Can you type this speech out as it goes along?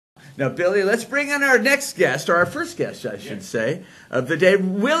Now, Billy, let's bring in our next guest, or our first guest, I should say, of the day,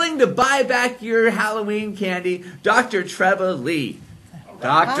 willing to buy back your Halloween candy, Dr. Treva D.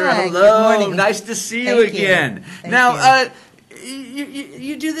 Doctor, Hi, hello. good morning. Nice to see you Thank again. Thank Now, you.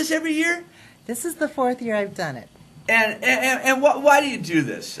 You do this every year? This is the 4th year I've done it. And why do you do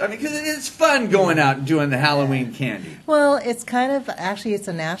this? I mean, because it's fun going out and doing the Halloween candy. Well, it's kind of, actually it's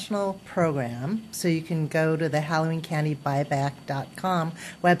a national program, so you can go to the HalloweenCandyBuyback.com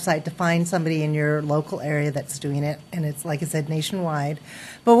website to find somebody in your local area that's doing it, and it's, like I said, nationwide.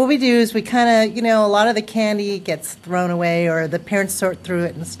 But what we do is we kind of, a lot of the candy gets thrown away or the parents sort through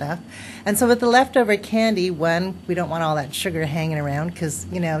it and stuff. And so with the leftover candy, one, we don't want all that sugar hanging around because,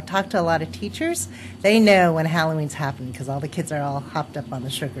 talk to a lot of teachers, they know when Halloween's happening because all the kids are all hopped up on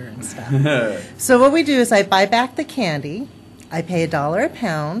the sugar and stuff. So what we do is I buy back the candy. I pay $1 a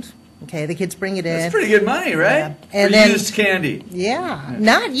pound. Okay, the kids bring it in. That's pretty good money, right? Yeah. And for then, used candy. Yeah,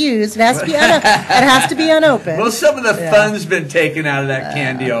 not used. It has to be it has to be unopened. Well, some of the fun's been taken out of that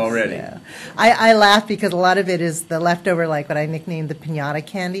candy already. Yeah. I laugh because a lot of it is the leftover, like what I nicknamed the piñata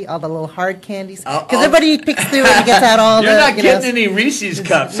candy, all the little hard candies. Because everybody picks through it and gets out all You're not getting any Reese's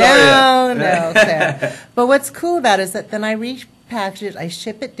cups, are you? No. So. But what's cool about it is that then I repackage it, I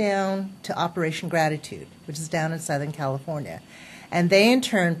ship it down to Operation Gratitude, which is down in Southern California. And they, in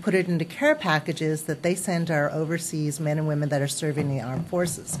turn, put it into care packages that they send to our overseas men and women that are serving in the armed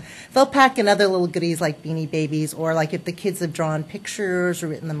forces. They'll pack in other little goodies like Beanie Babies, or like if the kids have drawn pictures or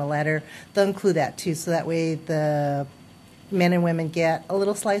written them a letter, they'll include that too, so that way the men and women get a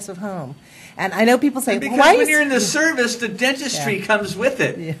little slice of home. And I know people say, because why when you're in the service, the dentistry comes with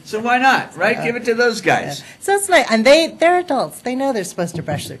it. Yeah. So why not, right? Give it to those guys. Yeah. So it's nice. And they're adults. They know they're supposed to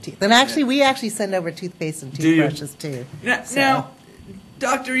brush their teeth. And actually, we actually send over toothpaste and toothbrushes too. Now,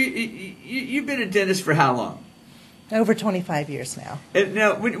 Doctor, you've been a dentist for how long? Over 25 years now. And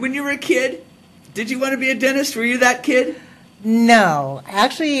now, when you were a kid, did you want to be a dentist? Were you that kid? No.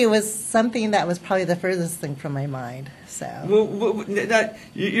 Actually, it was something that was probably the furthest thing from my mind. So. Well,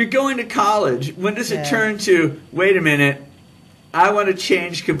 you're going to college. When does it turn to, wait a minute, I want to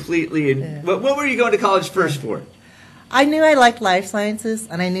change completely? And what were you going to college first for? I knew I liked life sciences,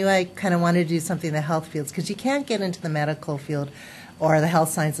 and I knew I kind of wanted to do something in the health fields, because you can't get into the medical field or the health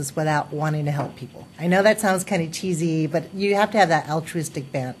sciences without wanting to help people. I know that sounds kind of cheesy, but you have to have that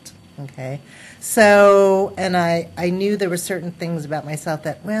altruistic bent, okay? So, and I knew there were certain things about myself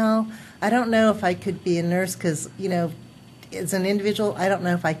that, well, I don't know if I could be a nurse because, as an individual, I don't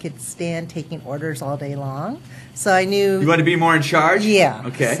know if I could stand taking orders all day long. So I knew... You want to be more in charge? Yeah.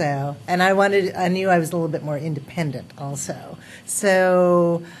 Okay. So, and I knew I was a little bit more independent also.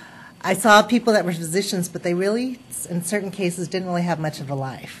 So I saw people that were physicians, but they really, in certain cases, didn't really have much of a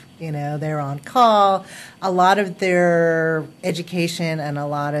life. They were on call. A lot of their education and a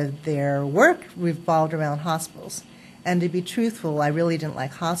lot of their work revolved around hospitals. And to be truthful, I really didn't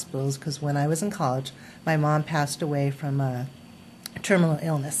like hospitals because when I was in college, my mom passed away from a terminal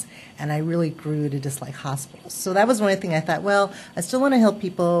illness, and I really grew to dislike hospitals. So that was one thing I thought, well, I still want to help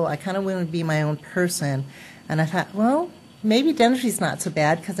people. I kind of want to be my own person. And I thought, well, maybe dentistry's not so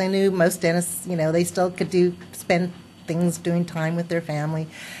bad because I knew most dentists, they still could spend things doing time with their family.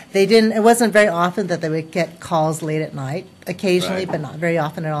 It wasn't very often that they would get calls late at night, occasionally, but not very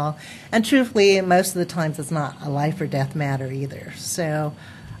often at all. And truthfully, most of the times it's not a life or death matter either. So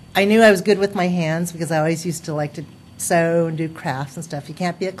I knew I was good with my hands because I always used to like to sew and do crafts and stuff. You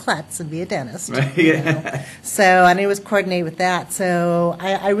can't be a klutz and be a dentist. Right. So I knew I was coordinated with that. So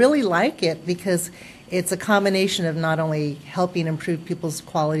I really like it because it's a combination of not only helping improve people's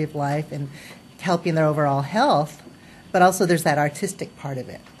quality of life and helping their overall health, but also there's that artistic part of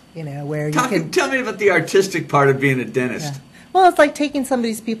it, where you can... Tell me about the artistic part of being a dentist. Yeah. Well, it's like taking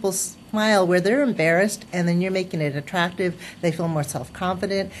people's smile where they're embarrassed, and then you're making it attractive. They feel more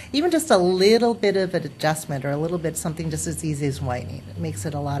self-confident. Even just a little bit of an adjustment or a little bit something just as easy as whitening. It makes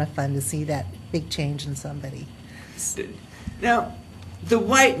it a lot of fun to see that big change in somebody. Now, the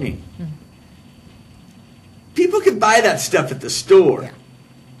whitening. People can buy that stuff at the store,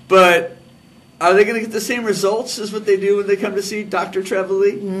 but... Are they going to get the same results as what they do when they come to see Dr. Treva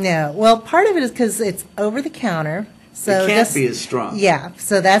D? No. Well, part of it is because it's over the counter. So it can't be as strong. Yeah.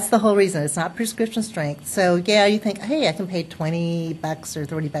 So that's the whole reason. It's not prescription strength. So, you think, hey, I can pay $20 or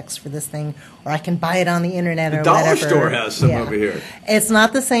 $30 for this thing, or I can buy it on the internet or whatever. The dollar store has some over here. It's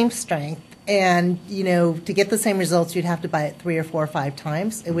not the same strength. And, to get the same results, you'd have to buy it 3 or 4 or 5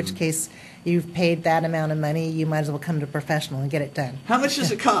 times, in which case you've paid that amount of money, you might as well come to a professional and get it done. How much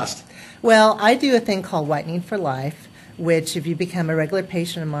does it cost? Well, I do a thing called Whitening for Life, which if you become a regular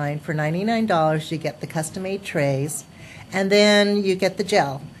patient of mine, for $99 you get the custom-made trays, and then you get the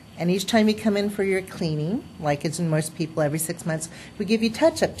gel. And each time you come in for your cleaning, like it's in most people every 6 months, we give you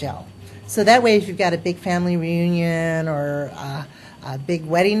touch-up gel. So that way, if you've got a big family reunion or a big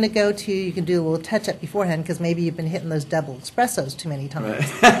wedding to go to, you can do a little touch-up beforehand because maybe you've been hitting those double espressos too many times.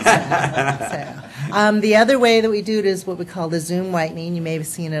 Right. The other way that we do it is what we call the Zoom whitening. You may have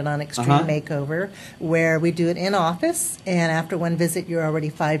seen it on Extreme Makeover, where we do it in office, and after one visit, you're already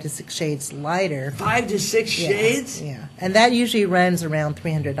 5 to 6 shades lighter. 5 to 6 shades? Yeah, and that usually runs around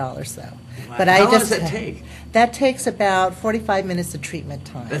 $300 though. Wow. But How long does that take? That takes about 45 minutes of treatment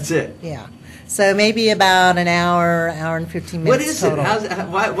time. That's it? Yeah. So maybe about an hour and 15 minutes What is total. it?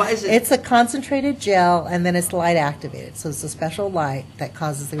 Why is it? It's a concentrated gel, and then it's light activated. So it's a special light that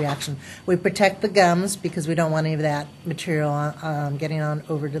causes the reaction. We protect the gums because we don't want any of that material getting on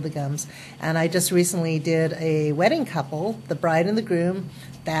over to the gums. And I just recently did a wedding couple, the bride and the groom,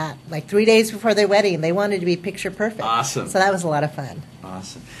 that like 3 days before their wedding, they wanted to be picture perfect. Awesome. So that was a lot of fun.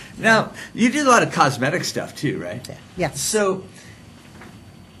 Awesome. Now, you do a lot of cosmetic stuff too, right? Yeah. Yes. So,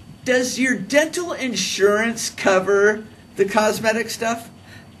 does your dental insurance cover the cosmetic stuff?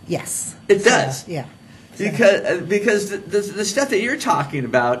 Yes. It does? Yeah. Because the stuff that you're talking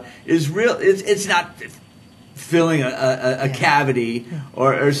about is real. It's not filling a cavity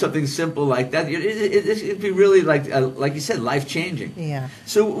or something simple like that. It'd be really like you said, life changing. Yeah.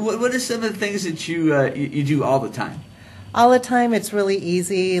 So what are some of the things that you do all the time? All the time, it's really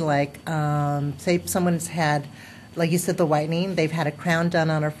easy. Like, say someone's had, like you said, the whitening. They've had a crown done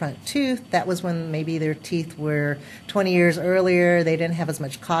on their front tooth. That was when maybe their teeth were 20 years earlier. They didn't have as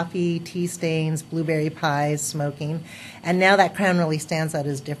much coffee, tea stains, blueberry pies, smoking. And now that crown really stands out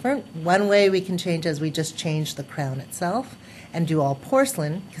as different. One way we can change is we just change the crown itself and do all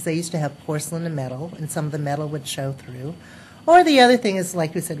porcelain, because they used to have porcelain and metal, and some of the metal would show through. Or the other thing is,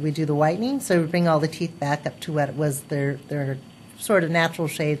 like we said, we do the whitening, so we bring all the teeth back up to what it was their sort of natural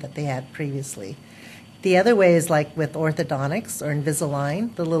shade that they had previously. The other way is like with orthodontics or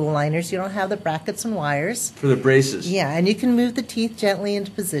Invisalign, the little liners, you don't have the brackets and wires. For the braces. Yeah, and you can move the teeth gently into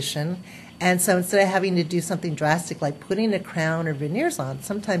position. And so instead of having to do something drastic like putting a crown or veneers on,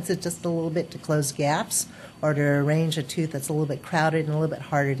 sometimes it's just a little bit to close gaps or to arrange a tooth that's a little bit crowded and a little bit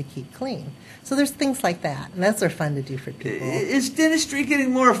harder to keep clean. So there's things like that, and those are fun to do for people. Is dentistry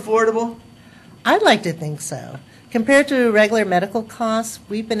getting more affordable? I'd like to think so. Compared to regular medical costs,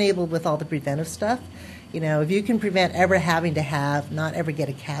 we've been able, with all the preventive stuff, if you can prevent ever having to not ever get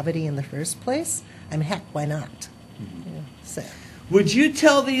a cavity in the first place, I mean, heck, why not? So. Would you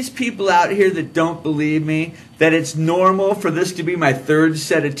tell these people out here that don't believe me that it's normal for this to be my third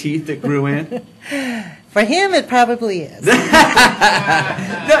set of teeth that grew in? For him, it probably is. No,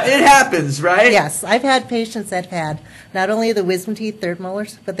 it happens, right? Yes. I've had patients that have had not only the wisdom teeth, third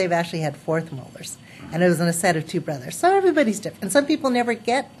molars, but they've actually had fourth molars. And it was in a set of 2 brothers. So everybody's different. And some people never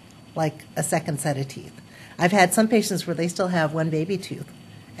get, like, a second set of teeth. I've had some patients where they still have 1 baby tooth,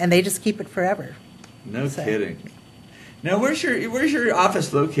 and they just keep it forever. No kidding. Now, where's your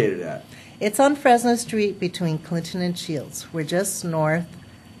office located at? It's on Fresno Street between Clinton and Shields. We're just north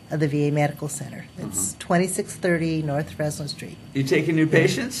of the VA Medical Center. It's 2630 North Fresno Street. You taking new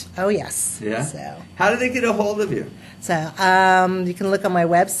patients? Oh, yes. Yeah? So, how do they get a hold of you? So you can look on my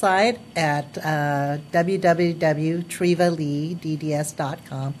website at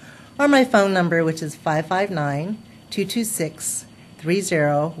www.trevadds.com or my phone number, which is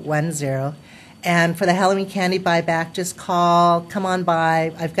 559-226-3010. And for the Halloween candy buyback, just come on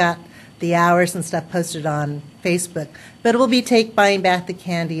by. I've got the hours and stuff posted on Facebook. But we'll be buying back the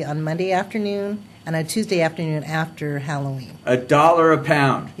candy on Monday afternoon and on Tuesday afternoon after Halloween. $1 a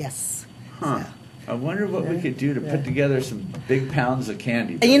pound. Yes. Huh. So. I wonder what we could do to put together some big pounds of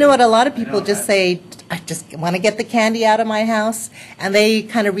candy. And you know what? A lot of people just say, I just want to get the candy out of my house. And they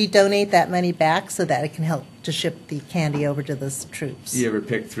kind of redonate that money back so that it can help to ship the candy over to the troops. You ever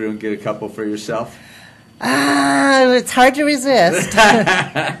pick through and get a couple for yourself? It's hard to resist.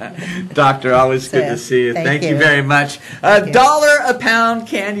 Doctor, always good to see you. Thank you very much. $1 a pound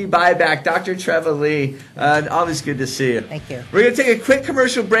candy buyback. Dr. Treva Lee, always good to see you. Thank you. We're going to take a quick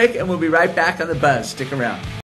commercial break, and we'll be right back on The Buzz. Stick around.